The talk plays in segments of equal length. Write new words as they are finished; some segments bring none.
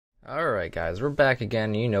Alright guys, we're back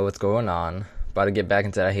again. You know what's going on. About to get back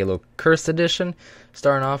into that Halo Cursed Edition.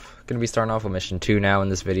 Gonna be starting off with Mission 2 now in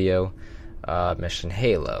this video. Mission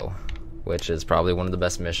Halo, which is probably one of the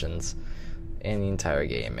best missions in the entire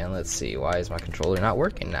game. And let's see, why is my controller not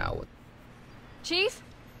working now? Chief?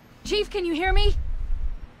 Chief, can you hear me?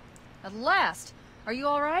 At last! Are you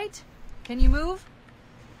alright? Can you move?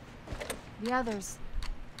 The others...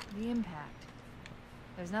 the impact.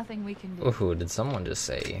 There's nothing we can do. Ooh, did someone just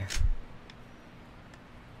say?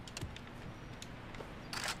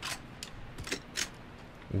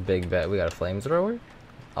 Big bet, we got a flamethrower?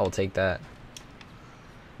 I will take that.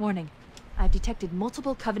 Warning. I've detected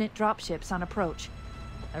multiple Covenant dropships on approach.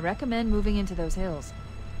 I recommend moving into those hills.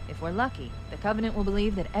 If we're lucky, the Covenant will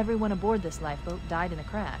believe that everyone aboard this lifeboat died in the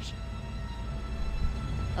crash.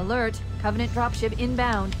 Alert! Covenant dropship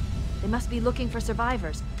inbound. They must be looking for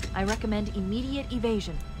survivors. I recommend immediate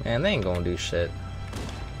evasion. Man, they ain't gonna do shit.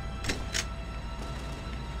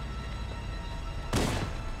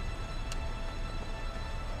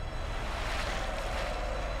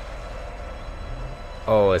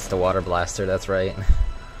 Oh, it's the water blaster, that's right.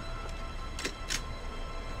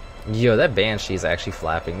 Yo, that Banshee is actually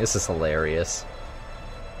flapping. This is hilarious.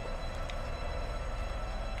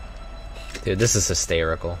 Dude, this is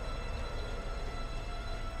hysterical.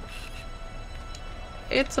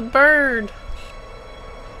 It's a bird!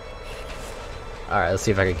 Alright, let's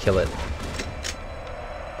see if I can kill it.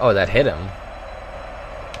 Oh, that hit him.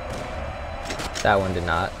 That one did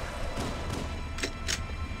not.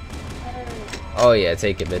 Oh yeah,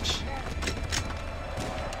 take it, bitch.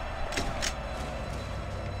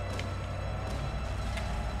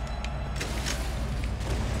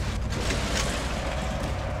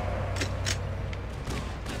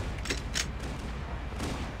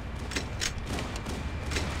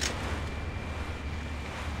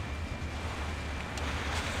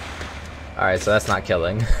 Alright, so that's not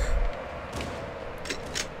killing.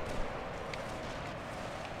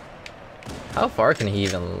 How far can he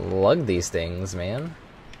even lug these things, man?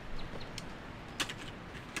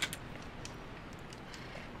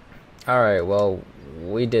 Alright, well,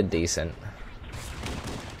 we did decent.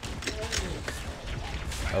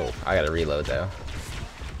 Oh, I gotta reload though.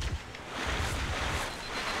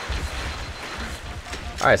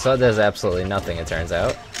 Alright, so that does absolutely nothing, it turns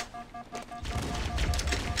out.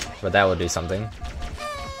 But that will do something.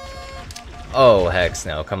 Oh, hex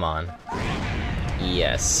no, come on.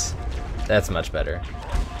 Yes. That's much better.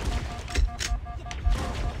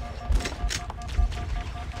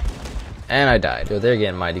 And I died. Dude, they're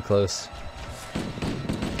getting mighty close.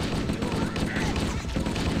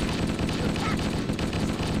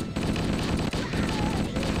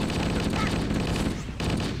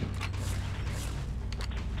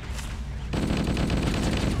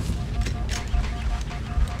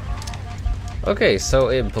 Okay, so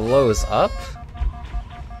it blows up.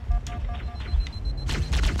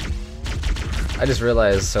 I just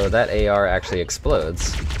realized, so that AR actually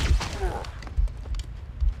explodes.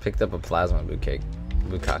 Picked up a plasma bukkake.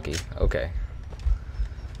 Okay.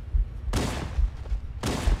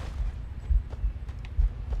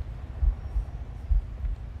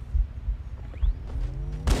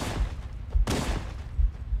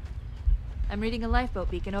 I'm reading a lifeboat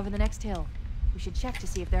beacon over the next hill. We should check to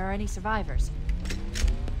see if there are any survivors.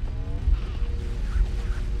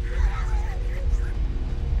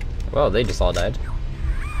 Well, they just all died.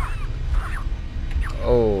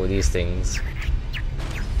 Oh, these things.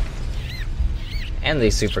 And they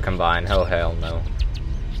super combine. Oh, hell no.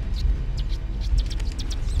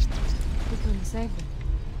 We couldn't save them.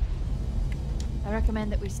 I recommend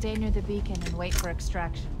that we stay near the beacon and wait for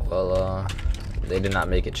extraction. Well, they did not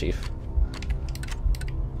make it, Chief.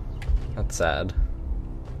 That's sad.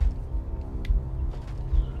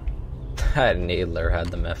 That Needler had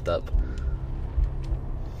them effed up.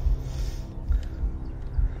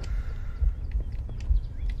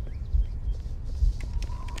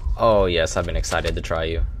 Oh yes, I've been excited to try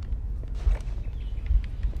you.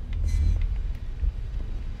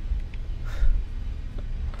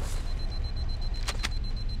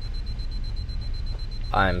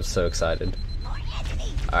 I'm so excited.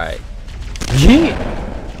 Alright. Yeah!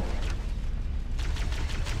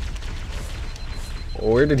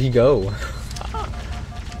 Where did he go?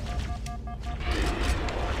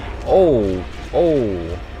 Oh,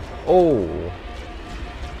 oh, oh.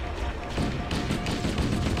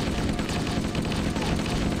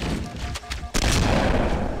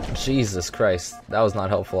 Jesus Christ, that was not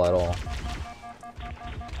helpful at all.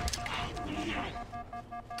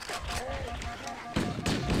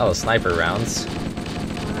 Oh, sniper rounds.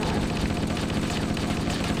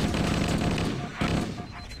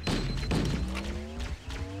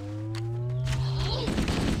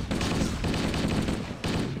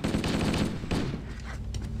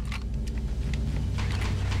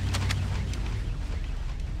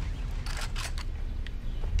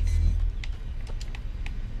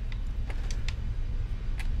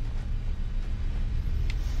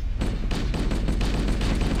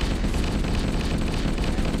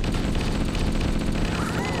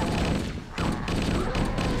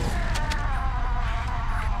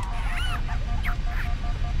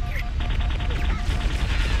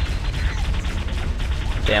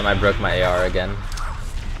 Damn, I broke my AR again.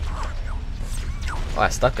 Oh, I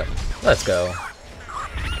stuck him. Let's go.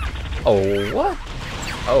 Oh, what?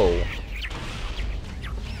 Oh.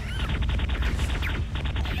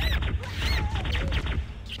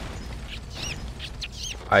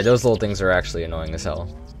 Alright, those little things are actually annoying as hell.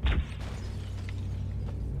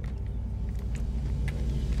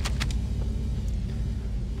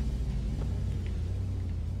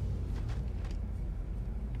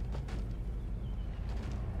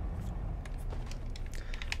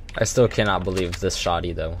 I still cannot believe this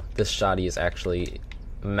shoddy though. This shoddy is actually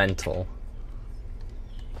mental.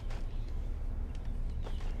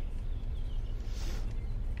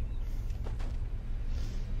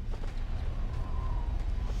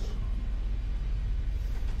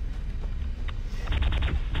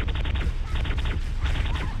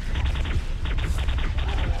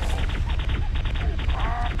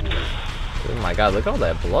 Oh my god, look at all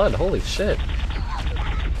that blood, holy shit.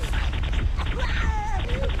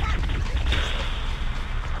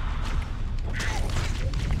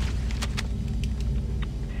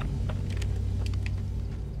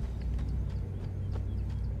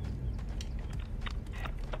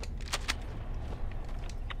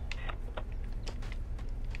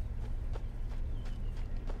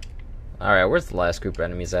 Alright, where's the last group of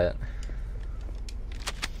enemies at?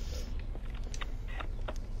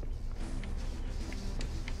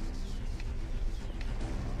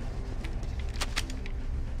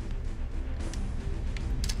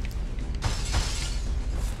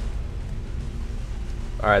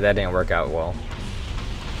 Alright, that didn't work out well.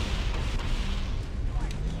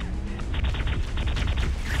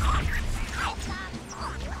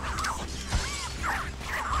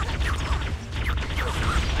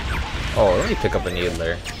 Oh, let me pick up a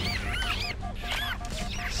needler.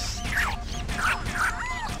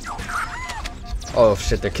 Oh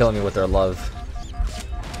shit, they're killing me with their love.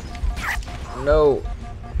 No.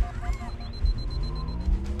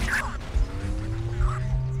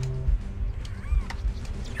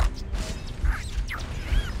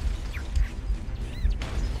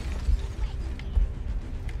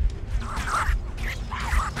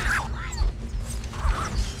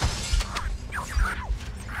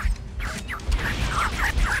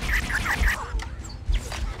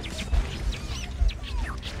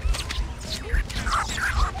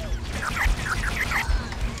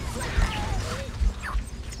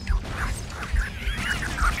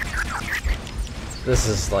 This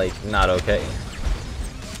is like not okay.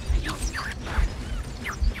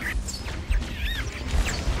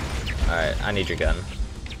 Alright, I need your gun.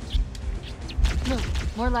 Look,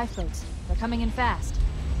 more lifeboats. They're coming in fast.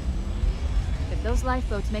 If those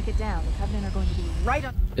lifeboats make it down, the Covenant are going to be right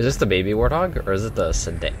on. Is this the baby warthog or is it the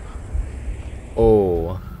sedan?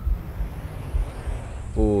 Oh.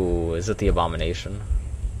 Ooh, is it the abomination?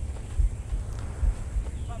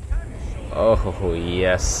 Oh,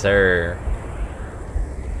 yes, sir.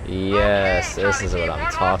 Yes, this is what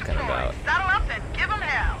I'm talking about.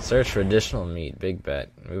 Search for additional meat. Big bet.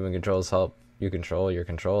 Moving controls help you control your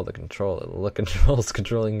control. The controls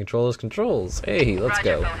controlling controllers controls. Hey, let's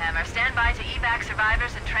go. Stand by to evac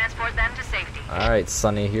survivors and transport them to safety. Alright,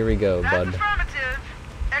 Sonny, here we go, bud. That's affirmative.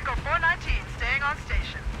 Echo 419 staying on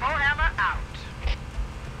station. Bowhammer out.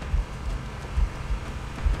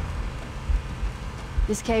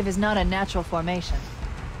 This cave is not a natural formation.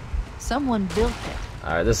 Someone built it.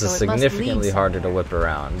 Alright, this is So it must significantly lead harder to somewhere. whip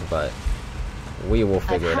around, but we will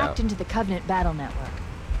figure I've it hacked out. into the Covenant battle network.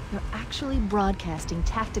 They're actually broadcasting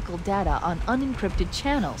tactical data on unencrypted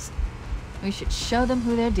channels. We should show them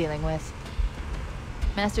who they're dealing with.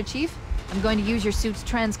 Master Chief, I'm going to use your suit's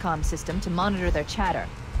transcom system to monitor their chatter.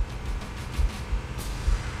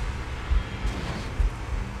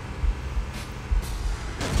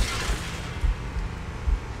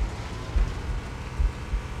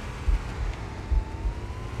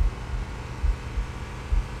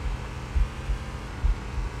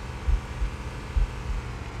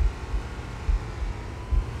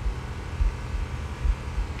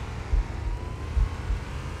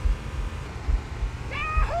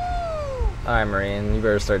 Alright, Marine, you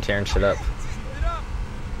better start tearing shit up.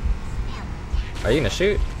 Are you gonna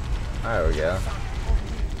shoot? There we go.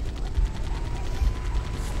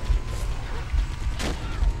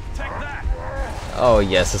 Oh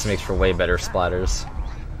yes, this makes for way better splatters.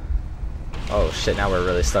 Oh shit, now we're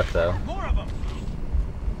really stuck though.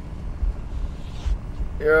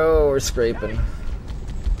 Yo, we're scraping.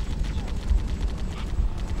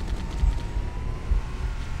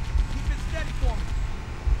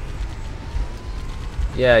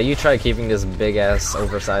 Yeah, you try keeping this big ass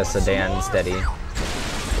oversized sedan steady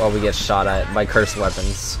while we get shot at by cursed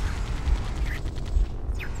weapons.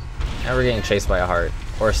 And we're getting chased by a heart.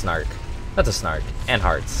 Or a snark. That's a snark. And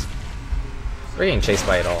hearts. We're getting chased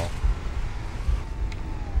by it all.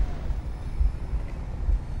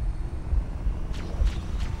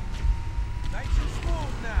 Nice and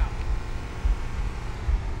smooth now.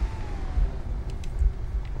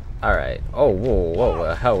 Alright. Oh, whoa, whoa, what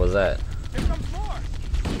the hell was that? Here comes more.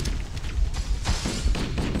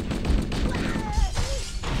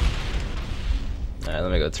 Alright,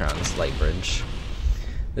 let me go turn on this light bridge.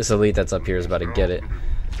 This elite that's up here is about to get it.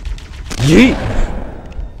 Yeet!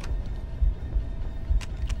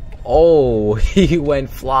 Oh, he went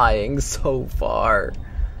flying so far.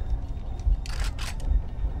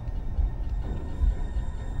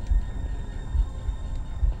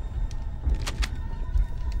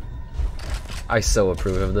 I so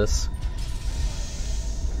approve of this.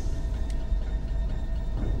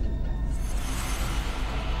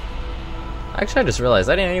 Actually, I just realized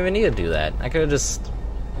I didn't even need to do that. I could have just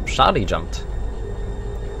shoddy jumped.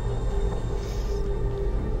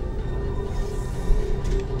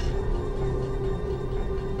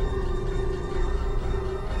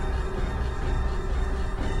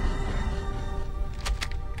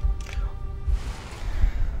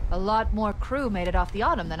 A lot more crew made it off the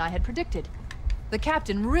Autumn than I had predicted. The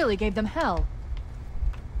captain really gave them hell.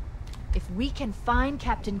 If we can find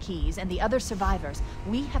Captain Keyes and the other survivors,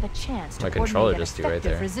 we have a chance to My controller coordinate just an do right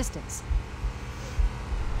effective there. resistance.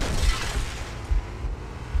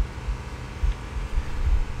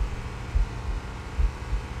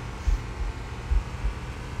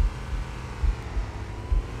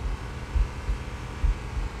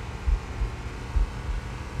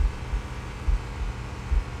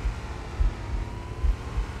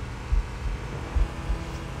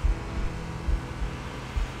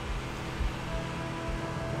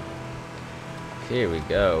 Here we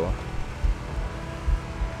go.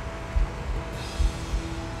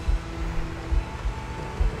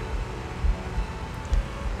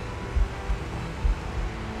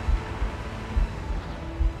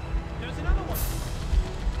 There's another one.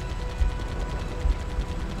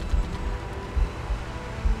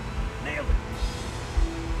 Nailed it.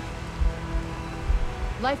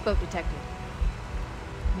 Lifeboat detected.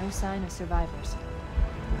 No sign of survivors.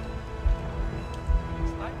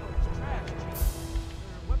 This lifeboat is trash, Chief.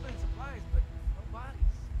 There are weapons and supplies, but no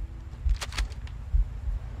bodies.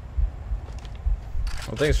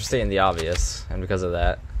 Well, thanks for stating the obvious, and because of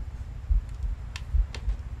that.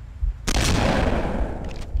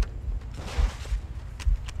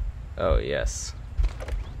 Oh, yes.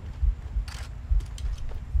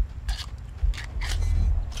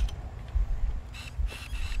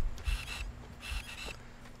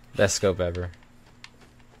 Best scope ever.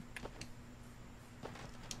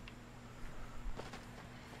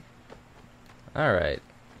 Alright.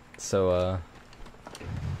 So,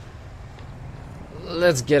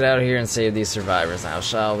 let's get out of here and save these survivors now,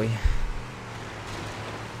 shall we?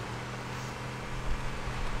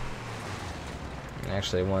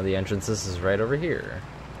 Actually, one of the entrances is right over here.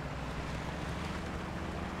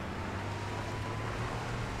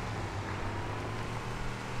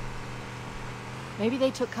 Maybe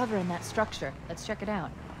they took cover in that structure. Let's check it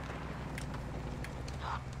out.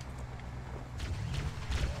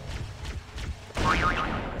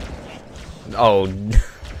 Oh.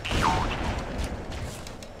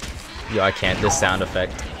 Yo, I can't. This sound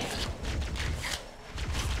effect.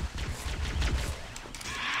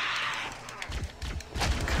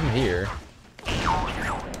 Come here.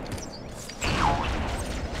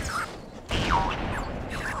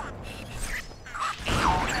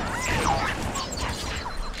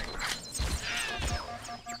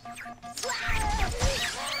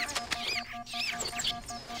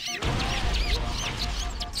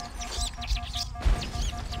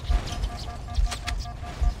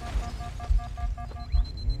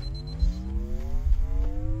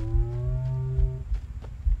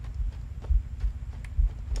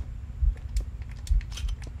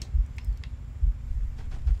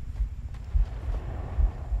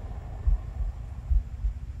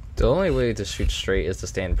 The only way to shoot straight is to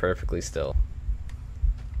stand perfectly still.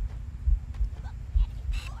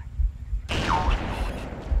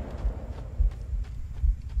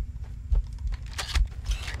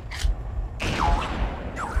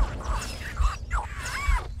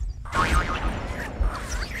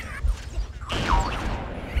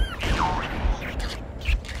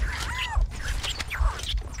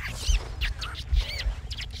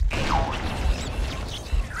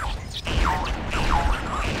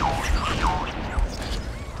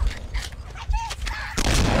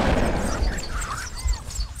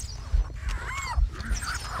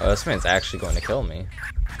 Oh, this man's actually going to kill me.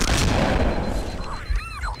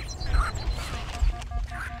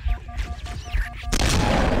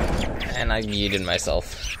 and I yeeted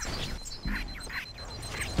myself.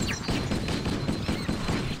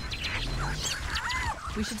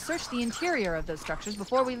 We should search the interior of those structures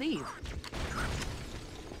before we leave.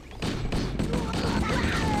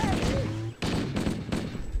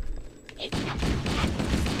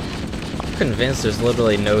 I'm convinced there's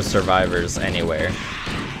literally no survivors anywhere.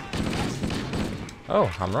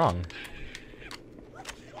 Oh, I'm wrong.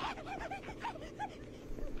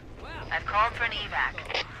 I've called for an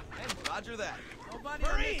evac. Hey, roger that. Nobody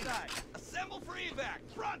on this side. Assemble for evac.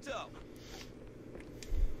 Pronto.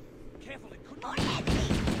 Careful, it could be.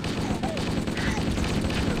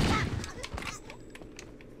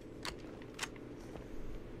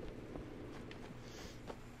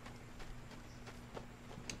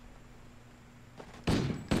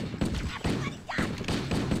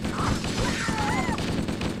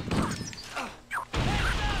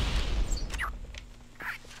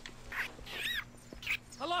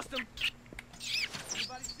 I lost him.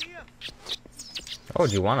 Anybody see him? Oh,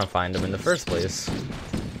 do you want to find him in the first place?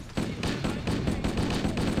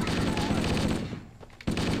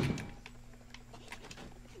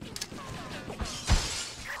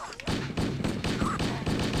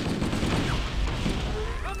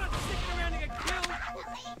 I'm not sticking around to get killed.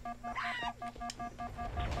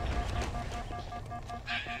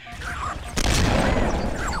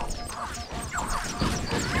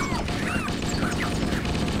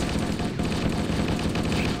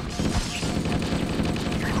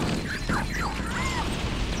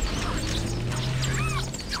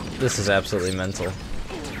 This is absolutely mental.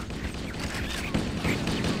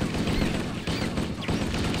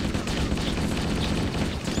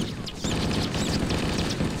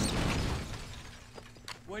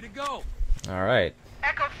 Way to go. Alright.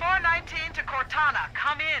 Echo 419 to Cortana.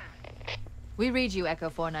 Come in. We read you,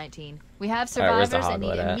 Echo 419. We have Alright, where's the survivors and need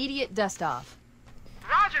Hoglet at? immediate dust-off.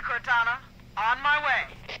 Roger, Cortana. On my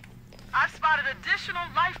way. I've spotted additional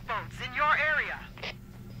lifeboats in your area.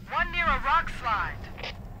 One near a rock slide.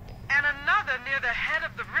 And another near the head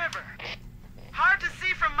of the river. Hard to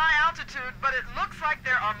see from my altitude, but it looks like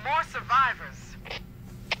there are more survivors.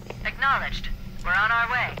 Acknowledged. We're on our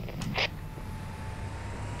way.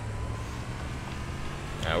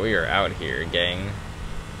 We are out here, gang.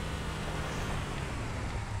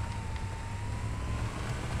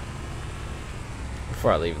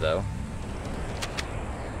 Before I leave, though.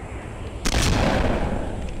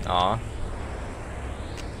 Aw.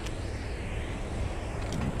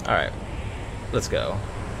 Alright. Let's go.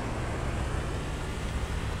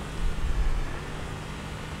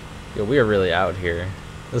 Yo, we are really out here.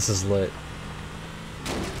 This is lit.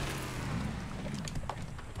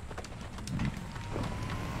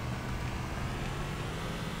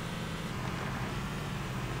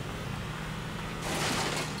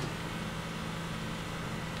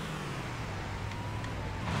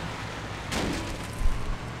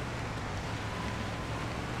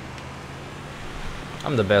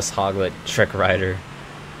 I'm the best Hoglet trick rider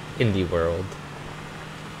in the world.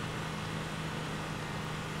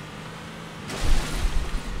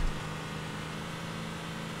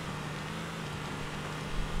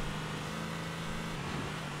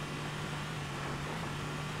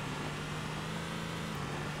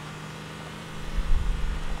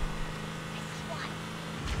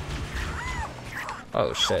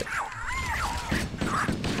 Oh shit.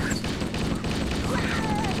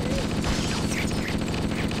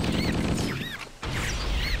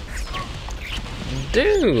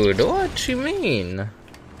 Dude, what you mean?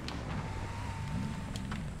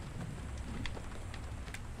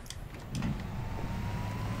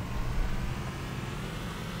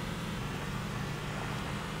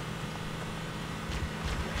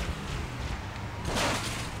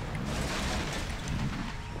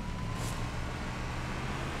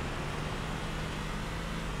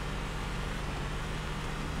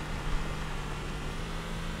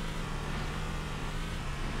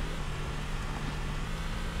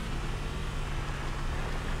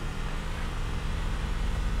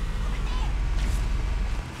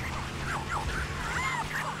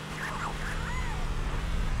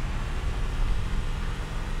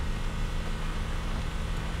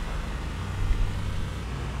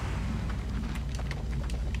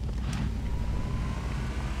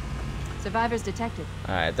 Survivors detected.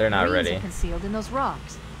 Alright, they're not Marines ready. are concealed in those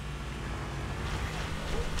rocks.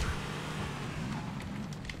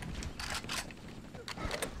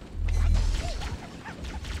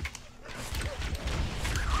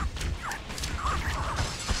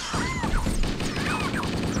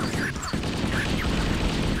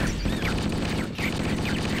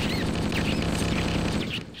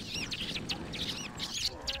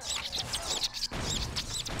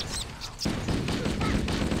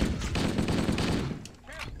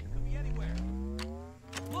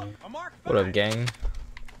 A Mark What up, 5. gang?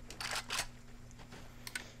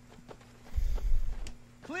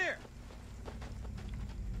 Clear.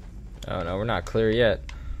 Oh no, we're not clear yet.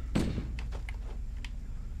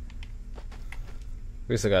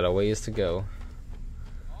 We still got a ways to go.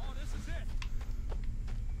 Oh, this is it.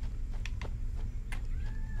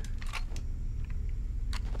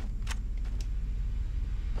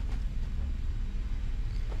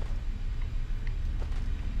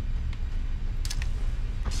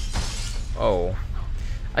 Oh.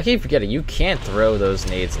 I keep forgetting, you can't throw those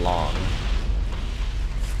nades long.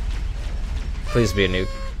 Please be a nuke.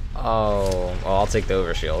 Oh, well, I'll take the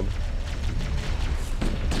overshield.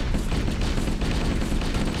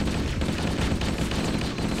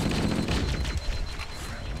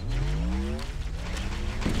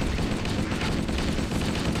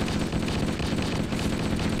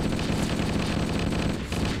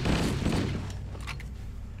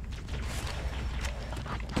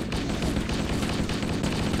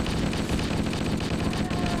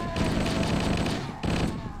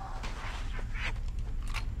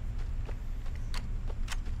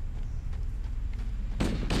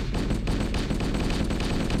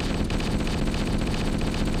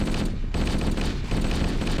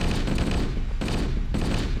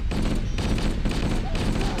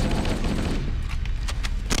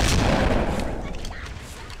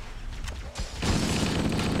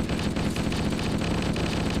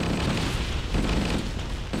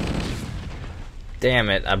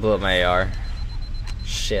 Damn it, I blew up my AR.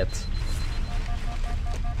 Shit.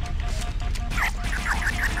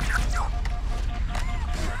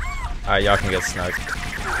 Alright, y'all can get snugged.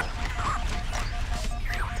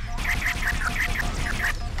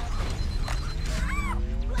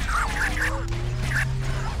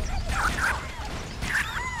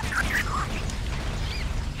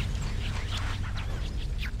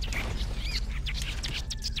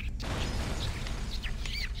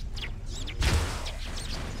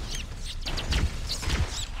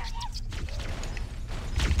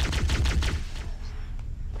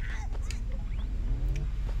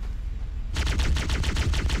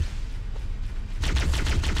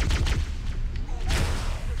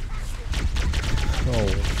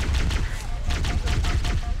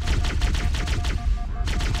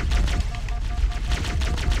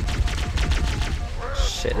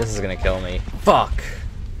 Shit, this is gonna kill me. Fuck!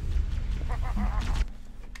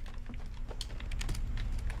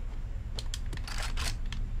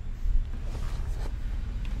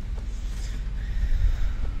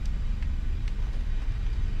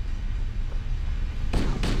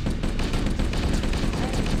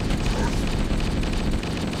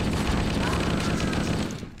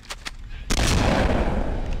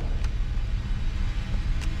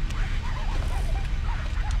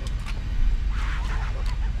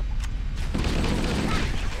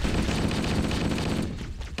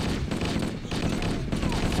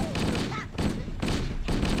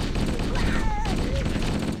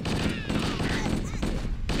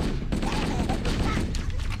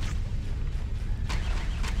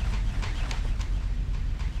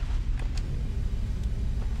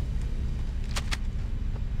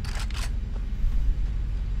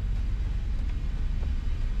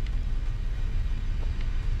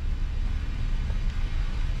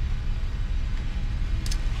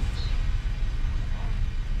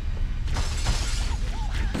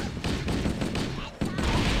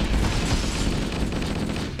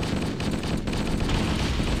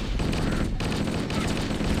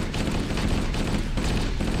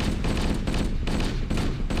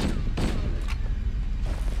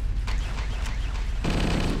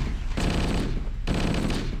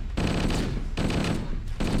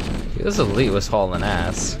 This elite was hauling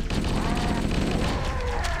ass.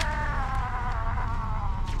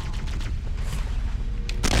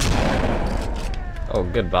 Oh,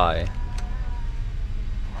 goodbye.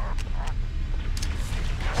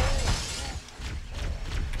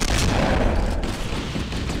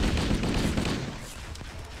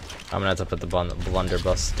 I'm gonna have to put the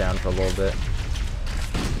blunderbuss down for a little bit.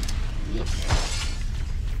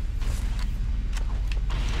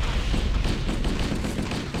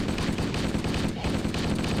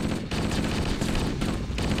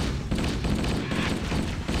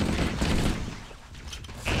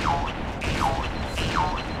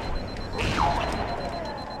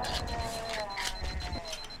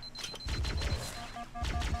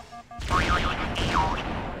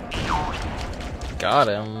 Got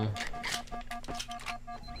him.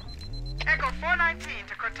 Echo 419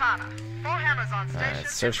 to Cortana. Full Hammer's on station. Alright,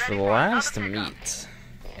 search for the ready last another pickup. meat.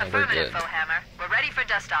 And we're Affirmative, good. Hammer. We're ready for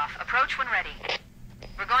dust off. Approach when ready.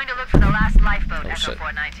 We're going to look for the last lifeboat, Oh, Echo shit.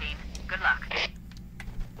 419. Good luck.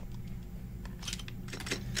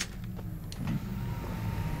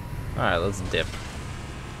 Alright, let's dip.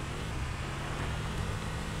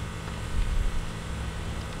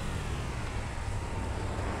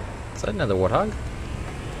 Is that another warthog?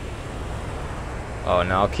 Oh,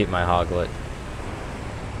 now I'll keep my Hoglet.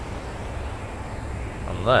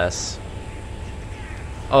 Unless...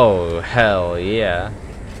 Oh, hell yeah.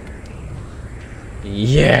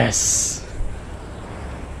 Yes!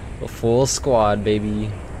 A full squad,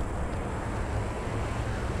 baby.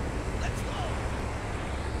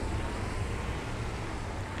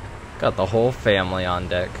 Got the whole family on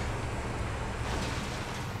deck.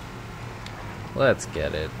 Let's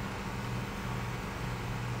get it.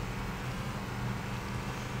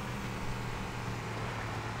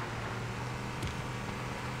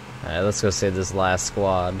 Alright, let's go save this last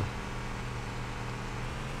squad.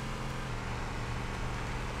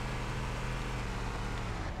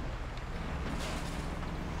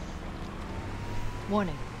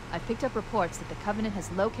 Warning. I've picked up reports that the Covenant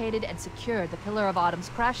has located and secured the Pillar of Autumn's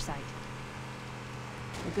crash site.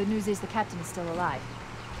 The good news is the captain is still alive.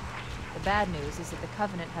 The bad news is that the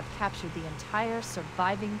Covenant have captured the entire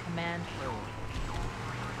surviving command crew.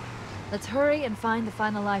 Let's hurry and find the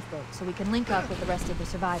final lifeboat so we can link up with the rest of the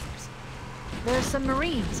survivors. There are some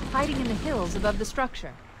Marines hiding in the hills above the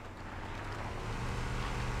structure.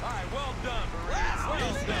 All right, well done, Marines.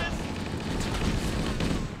 Well done.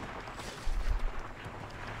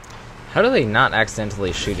 How do they not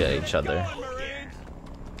accidentally shoot at each other?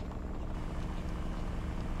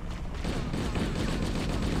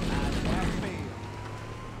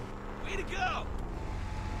 Way to go.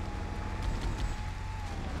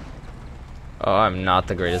 Oh, I'm not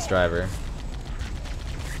the greatest driver.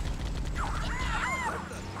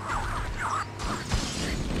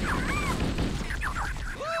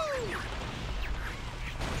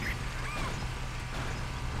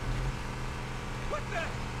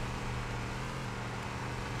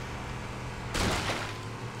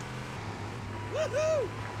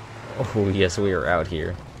 Oh, yes, we are out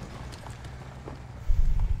here.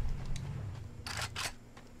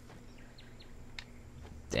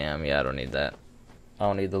 Damn, yeah, I don't need that. I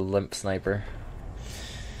don't need the limp sniper.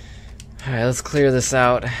 Alright, let's clear this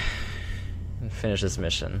out and finish this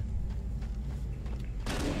mission.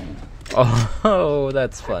 Oh,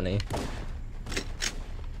 that's funny.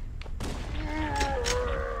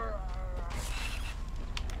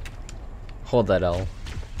 Hold that L.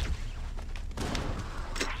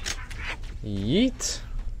 Yeet.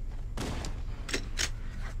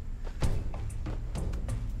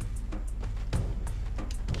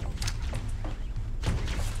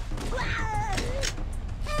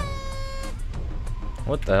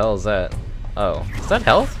 What the hell is that? Oh, is that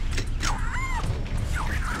health?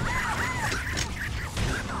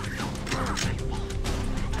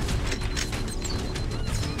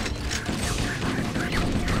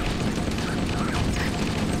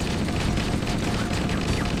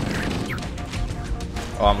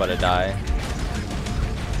 Oh, I'm about to die.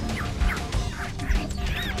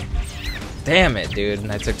 Damn it, dude.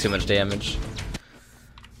 I took too much damage.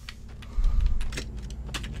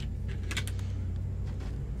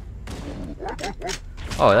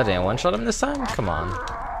 Oh, that didn't one-shot him this time? Come on.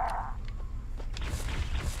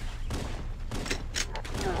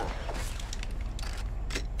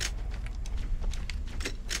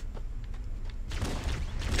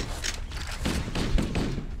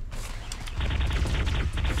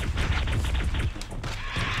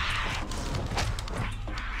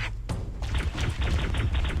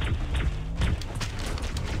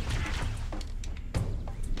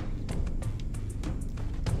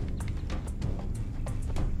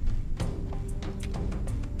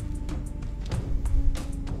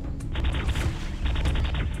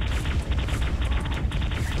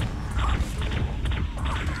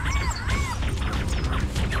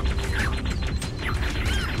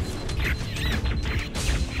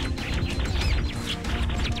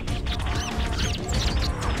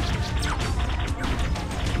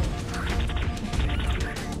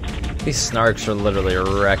 These snarks are literally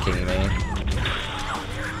wrecking me.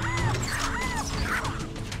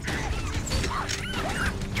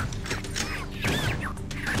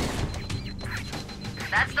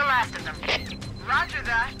 That's the last of them. Roger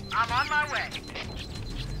that. I'm on my way.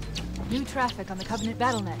 New traffic on the Covenant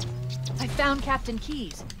BattleNet. I found Captain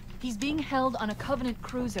Keyes. He's being held on a Covenant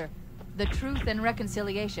cruiser, the Truth and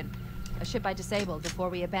Reconciliation, a ship I disabled before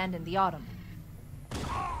we abandoned the Autumn.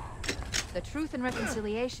 The Truth and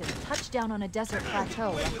Reconciliation touched down on a desert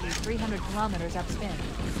plateau roughly 300 kilometers upspin.